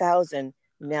 8,000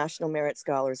 National Merit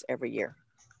Scholars every year.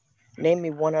 Name me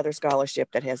one other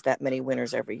scholarship that has that many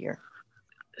winners every year.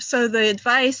 So the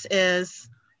advice is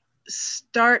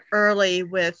start early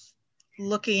with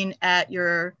looking at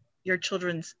your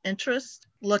children's interests,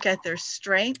 look at their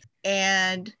strength,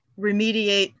 and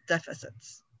remediate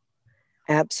deficits.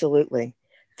 Absolutely.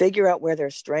 Figure out where their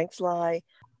strengths lie.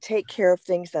 Take care of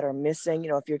things that are missing.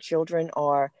 If your children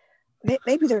are,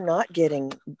 maybe they're not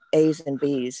getting A's and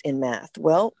B's in math.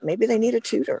 Well, maybe they need a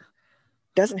tutor.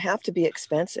 Doesn't have to be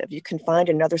expensive. You can find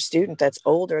another student that's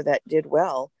older that did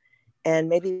well and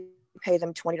maybe pay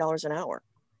them $20 an hour.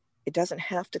 It doesn't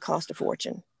have to cost a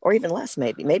fortune, or even less.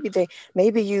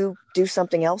 Maybe you do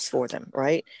something else for them,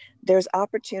 right? There's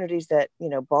opportunities that,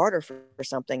 barter for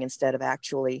something instead of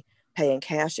actually paying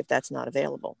cash if that's not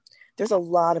available. There's a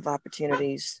lot of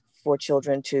opportunities for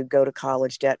children to go to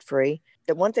college debt-free.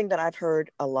 The one thing that I've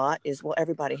heard a lot is, well,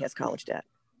 everybody has college debt,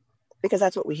 because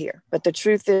that's what we hear. But the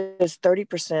truth is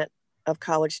 30% of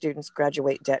college students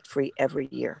graduate debt-free every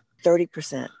year.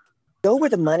 30%. Go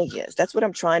where the money is. That's what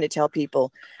I'm trying to tell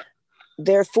people.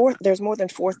 There's more than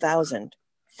 4,000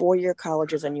 four-year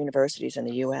colleges and universities in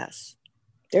the U.S.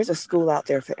 There's a school out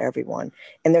there for everyone,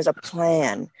 and there's a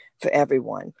plan for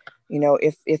everyone.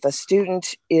 If a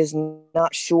student is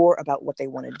not sure about what they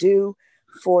want to do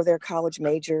for their college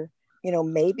major,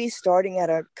 maybe starting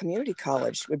at a community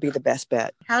college would be the best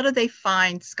bet. How do they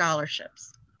find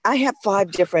scholarships? I have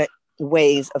 5 different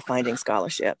ways of finding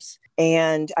scholarships.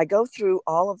 And I go through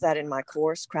all of that in my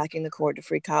course, Cracking the Code to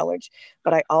Free College.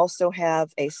 But I also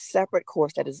have a separate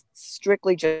course that is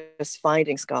strictly just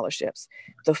finding scholarships.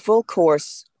 The full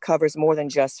course covers more than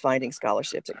just finding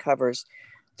scholarships. It covers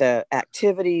the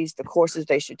activities, the courses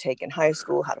they should take in high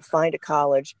school, how to find a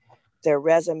college, their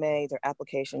resume, their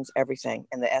applications, everything,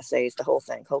 and the essays, the whole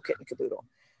thing, whole kit and caboodle.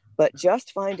 But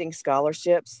just finding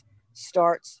scholarships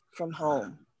starts from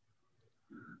home.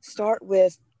 Start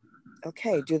with,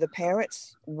 okay, do the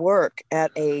parents work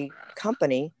at a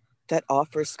company that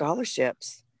offers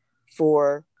scholarships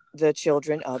for the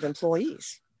children of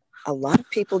employees? A lot of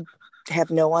people have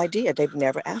no idea. They've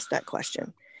never asked that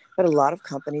question, but a lot of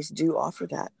companies do offer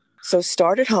that. So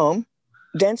start at home,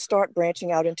 then start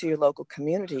branching out into your local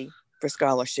community for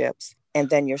scholarships, and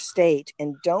then your state.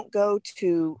 And don't go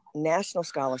to national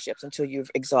scholarships until you've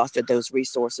exhausted those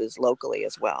resources locally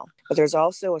as well. But there's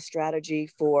also a strategy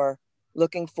for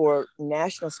looking for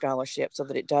national scholarships so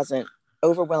that it doesn't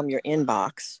overwhelm your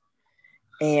inbox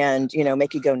and,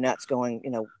 make you go nuts going,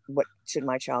 what should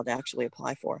my child actually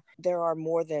apply for? There are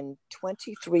more than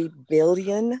 $23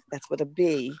 billion, that's with a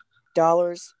B,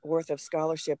 dollars worth of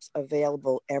scholarships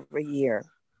available every year.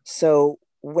 So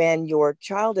when your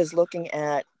child is looking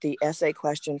at the essay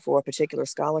question for a particular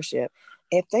scholarship,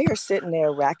 if they are sitting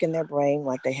there racking their brain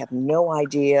like they have no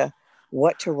idea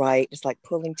what to write, it's like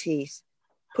pulling teeth,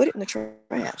 put it in the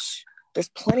trash. There's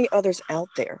plenty others out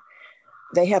there.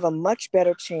 They have a much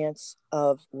better chance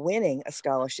of winning a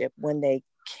scholarship when they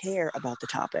care about the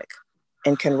topic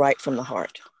and can write from the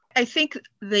heart. I think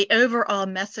the overall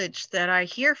message that I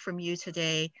hear from you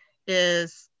today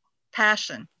is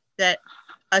passion, that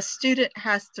a student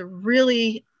has to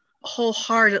really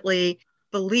wholeheartedly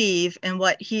believe in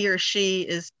what he or she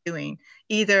is doing,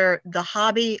 either the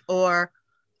hobby or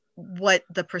what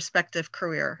the prospective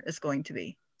career is going to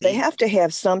be. They have to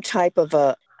have some type of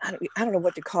I don't know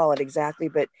what to call it exactly,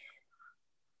 but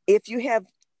if you have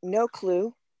no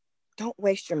clue, don't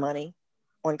waste your money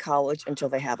on college until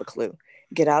they have a clue.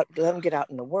 Let them get out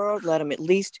in the world, let them at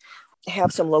least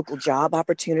have some local job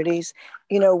opportunities.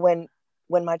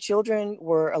 When my children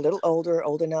were a little older,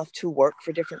 old enough to work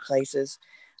for different places,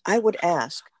 I would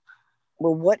ask,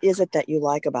 well, what is it that you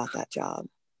like about that job?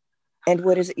 And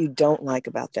what is it you don't like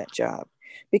about that job?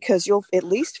 because you'll at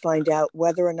least find out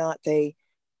whether or not they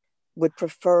would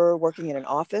prefer working in an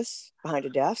office behind a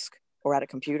desk or at a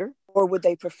computer, or would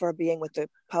they prefer being with the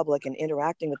public and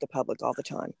interacting with the public all the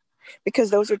time? Because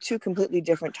those are two completely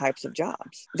different types of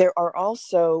jobs. There are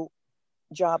also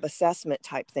job assessment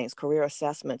type things, career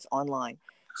assessments online.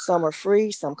 Some are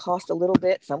free, some cost a little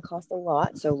bit, some cost a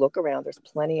lot. So look around, there's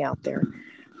plenty out there.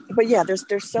 But yeah,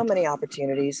 there's so many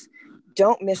opportunities.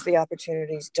 Don't miss the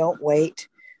opportunities. Don't wait.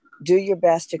 Do your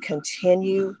best to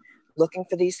continue looking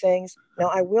for these things. Now,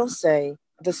 I will say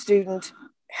the student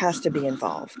has to be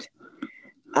involved.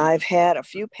 I've had a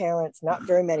few parents, not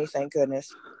very many, thank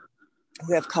goodness,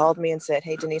 who have called me and said,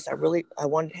 "Hey, Denise, I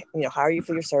want to, hire you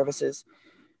for your services.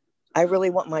 I really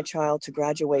want my child to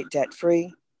graduate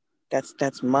debt-free.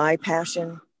 That's my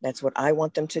passion. That's what I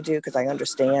want them to do, because I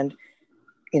understand,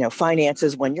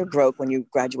 finances. When you're broke, when you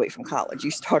graduate from college,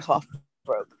 you start off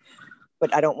broke,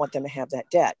 but I don't want them to have that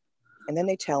debt." And then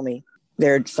they tell me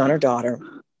their son or daughter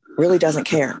really doesn't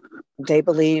care. They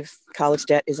believe college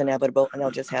debt is inevitable and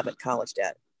they'll just have it college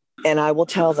debt. And I will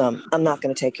tell them, I'm not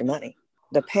going to take your money.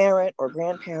 The parent or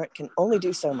grandparent can only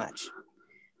do so much.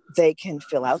 They can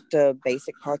fill out the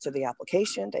basic parts of the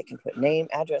application. They can put name,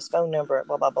 address, phone number,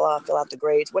 blah, blah, blah, fill out the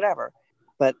grades, whatever.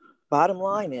 But bottom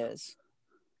line is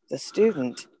the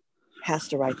student has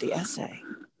to write the essay.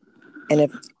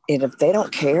 And if they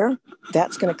don't care,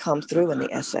 that's going to come through in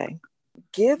the essay.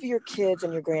 Give your kids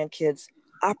and your grandkids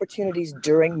opportunities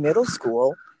during middle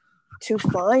school to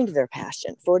find their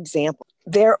passion. For example,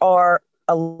 there are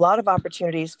a lot of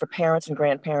opportunities for parents and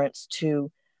grandparents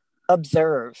to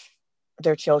observe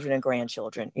their children and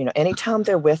grandchildren. Anytime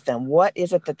they're with them, what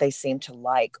is it that they seem to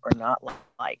like or not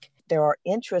like? There are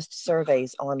interest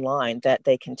surveys online that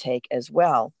they can take as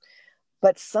well.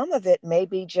 But some of it may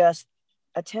be just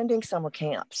attending summer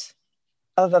camps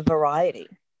of a variety.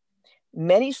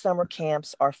 Many summer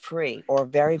camps are free or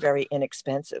very, very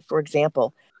inexpensive. For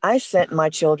example, I sent my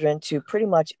children to pretty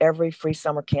much every free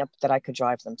summer camp that I could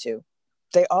drive them to.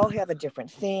 They all have a different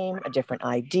theme, a different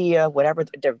idea, whatever.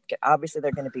 Obviously,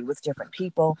 they're going to be with different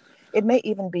people. It may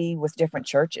even be with different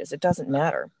churches. It doesn't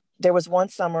matter. There was one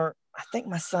summer, I think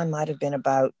my son might have been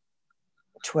about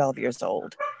 12 years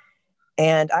old.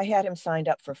 And I had him signed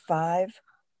up for 5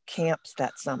 camps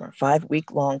that summer,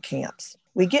 5-week-long camps.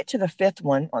 We get to the 5th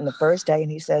one on the first day,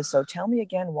 and he says, "So tell me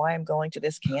again why I'm going to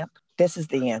this camp." This is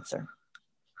the answer.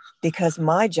 Because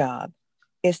my job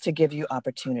is to give you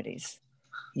opportunities.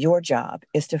 Your job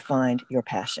is to find your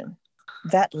passion.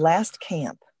 That last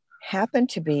camp happened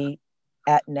to be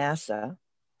at NASA.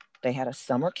 They had a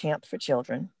summer camp for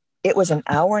children. It was an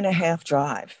 1.5-hour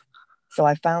drive. So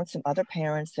I found some other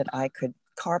parents that I could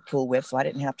carpool with so I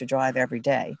didn't have to drive every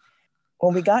day.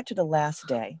 When we got to the last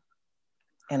day,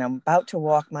 and I'm about to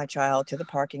walk my child to the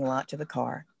parking lot to the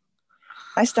car,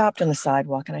 I stopped on the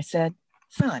sidewalk and I said,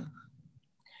 "Son,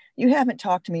 you haven't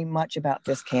talked to me much about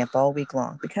this camp all week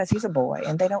long," because he's a boy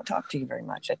and they don't talk to you very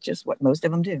much. That's just what most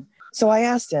of them do. So I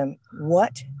asked him,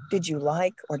 "What did you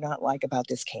like or not like about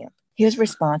this camp?" His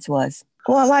response was,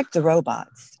 "Well, I liked the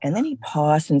robots." And then he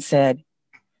paused and said,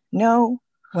 "No,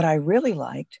 what I really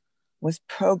liked was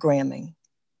programming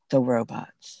the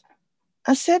robots."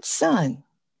 I said, "Son,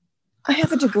 I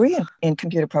have a degree in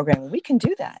computer programming. We can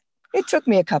do that." It took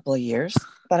me a couple of years,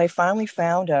 but I finally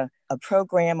found a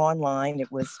program online.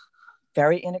 It was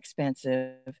very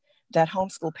inexpensive that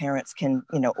homeschool parents can,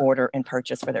 order and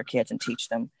purchase for their kids and teach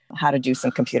them how to do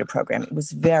some computer programming. It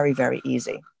was very, very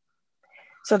easy.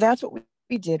 So that's what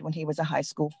we did when he was a high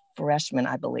school freshman,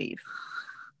 I believe.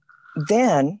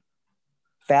 Then,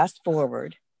 fast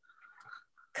forward,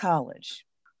 college.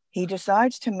 He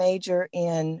decides to major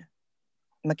in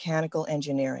mechanical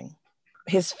engineering.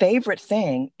 His favorite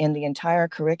thing in the entire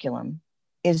curriculum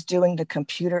is doing the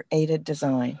computer-aided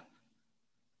design.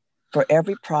 For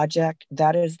every project,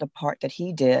 that is the part that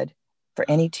he did for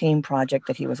any team project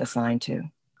that he was assigned to.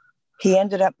 He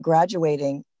ended up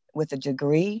graduating with a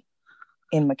degree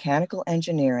in mechanical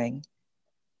engineering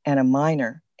and a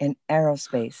minor in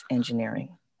aerospace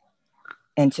engineering.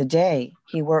 And today,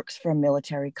 he works for a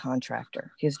military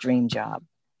contractor, his dream job.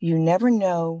 You never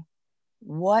know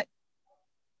what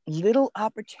little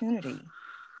opportunity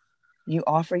you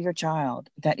offer your child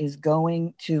that is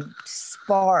going to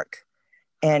spark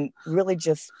and really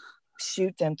just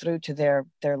shoot them through to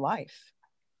their life.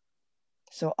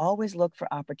 So always look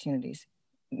for opportunities.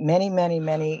 Many, many,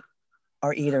 many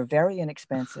are either very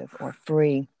inexpensive or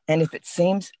free. And if it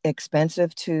seems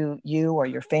expensive to you or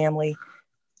your family,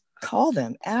 call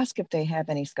them, ask if they have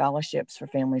any scholarships for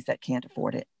families that can't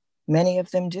afford it. Many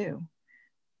of them do.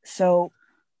 So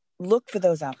look for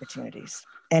those opportunities.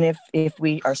 And if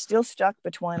we are still stuck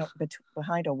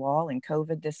behind a wall in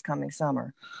COVID this coming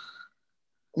summer,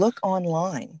 look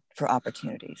online for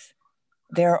opportunities.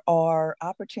 There are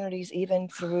opportunities even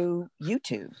through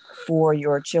YouTube for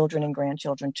your children and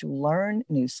grandchildren to learn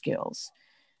new skills.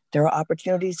 There are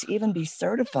opportunities to even be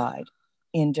certified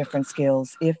in different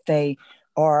skills if they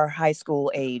are high school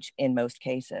age in most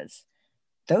cases.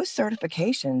 Those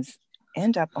certifications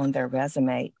end up on their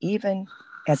resume even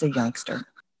as a youngster.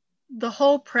 The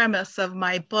whole premise of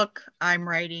my book I'm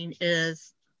writing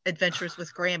is Adventures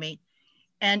with Grammy,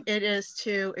 and it is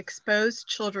to expose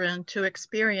children to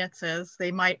experiences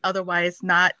they might otherwise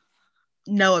not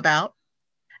know about,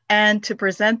 and to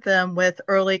present them with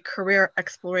early career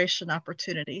exploration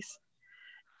opportunities.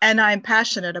 And I'm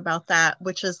passionate about that,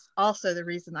 which is also the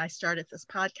reason I started this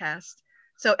podcast.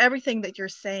 So everything that you're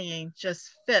saying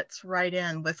just fits right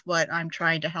in with what I'm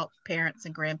trying to help parents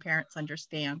and grandparents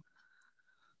understand.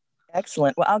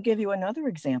 Excellent. Well, I'll give you another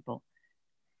example.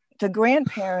 The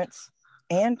grandparents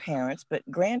and parents, but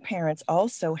grandparents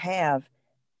also have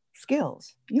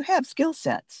skills. You have skill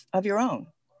sets of your own.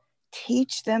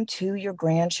 Teach them to your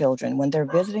grandchildren when they're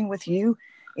visiting with you.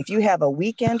 If you have a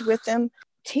weekend with them,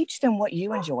 teach them what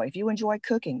you enjoy. If you enjoy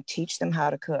cooking, teach them how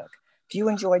to cook. If you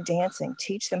enjoy dancing,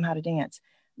 teach them how to dance.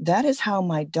 That is how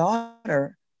my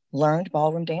daughter learned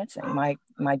ballroom dancing. My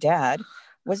dad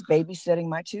was babysitting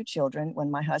my two children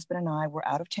when my husband and I were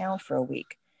out of town for a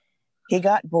week. He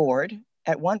got bored.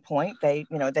 At one point, they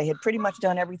had pretty much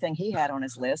done everything he had on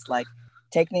his list, like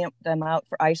taking them out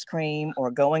for ice cream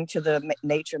or going to the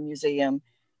nature museum.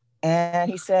 And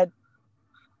he said,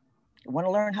 "You want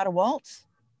to learn how to waltz?"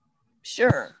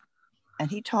 "Sure."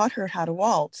 And he taught her how to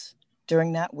waltz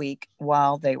during that week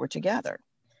while they were together.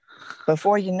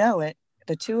 Before you know it,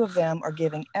 the two of them are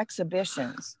giving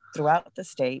exhibitions throughout the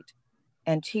state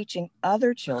and teaching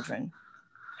other children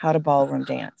how to ballroom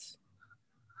dance.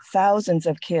 Thousands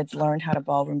of kids learned how to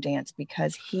ballroom dance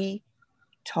because he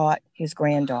taught his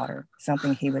granddaughter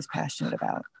something he was passionate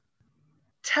about.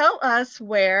 Tell us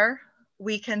where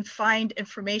we can find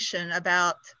information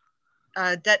about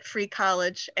Debt-Free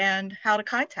College and how to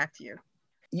contact you.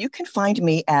 You can find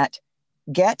me at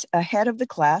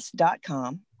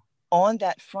getaheadoftheclass.com. On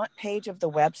that front page of the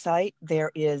website,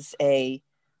 there is a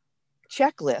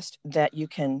checklist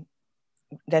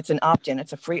that's an opt-in.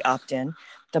 It's a free opt-in.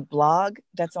 The blog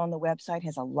that's on the website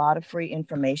has a lot of free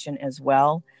information as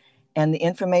well. And the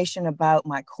information about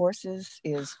my courses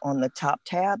is on the top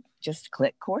tab. Just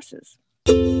click courses.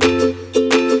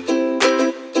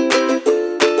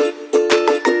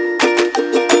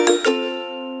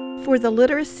 For the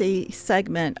literacy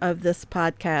segment of this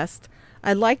podcast,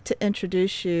 I'd like to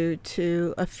introduce you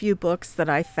to a few books that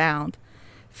I found.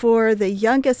 For the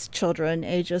youngest children,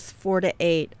 ages 4 to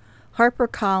 8,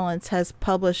 HarperCollins has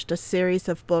published a series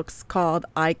of books called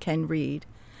I Can Read.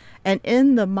 And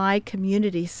in the My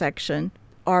Community section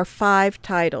are 5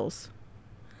 titles.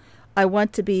 I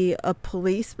Want to Be a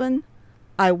Policeman,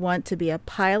 I Want to Be a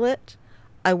Pilot,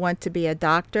 I Want to Be a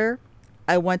Doctor,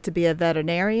 I Want to Be a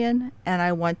Veterinarian, and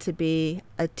I Want to Be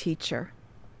a Teacher.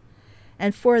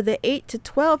 And for the 8 to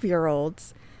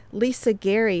 12-year-olds, Lisa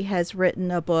Gary has written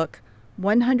a book,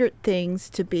 100 Things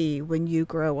to Be When You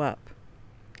Grow Up.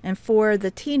 And for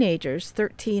the teenagers,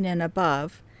 13 and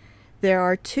above, there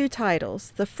are 2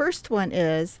 titles. The first one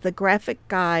is The Graphic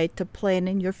Guide to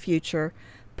Planning Your Future,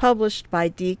 published by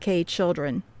DK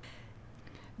Children.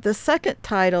 The second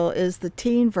title is the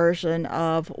teen version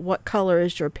of What Color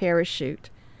is Your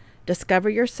Parachute? Discover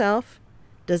Yourself,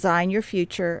 Design Your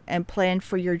Future, and Plan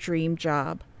for Your Dream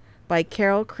Job, by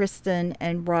Carol Kristen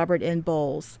and Robert N.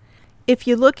 Bowles. If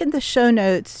you look in the show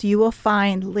notes, you will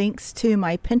find links to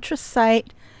my Pinterest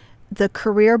site, the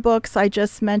career books I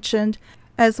just mentioned,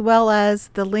 as well as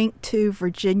the link to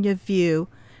Virginia View,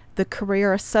 the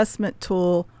career assessment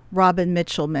tool Robin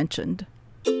Mitchell mentioned.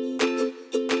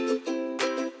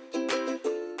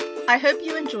 I hope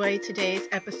you enjoyed today's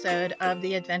episode of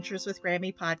the Adventures with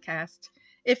Grammy podcast.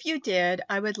 If you did,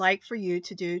 I would like for you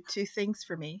to do 2 things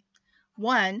for me.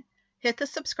 1, hit the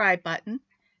subscribe button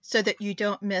so that you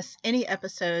don't miss any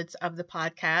episodes of the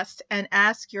podcast, and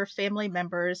ask your family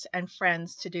members and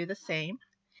friends to do the same.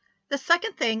 The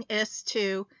second thing is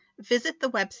to visit the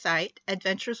website,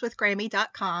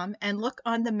 adventureswithgrammy.com, and look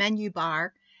on the menu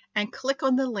bar and click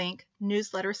on the link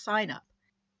Newsletter Sign Up.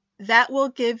 That will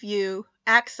give you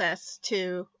access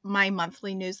to my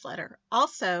monthly newsletter.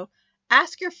 Also,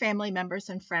 ask your family members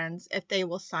and friends if they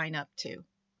will sign up too.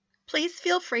 Please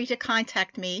feel free to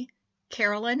contact me,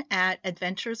 Carolyn at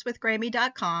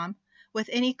adventureswithgrammy.com, with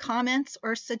any comments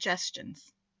or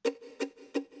suggestions.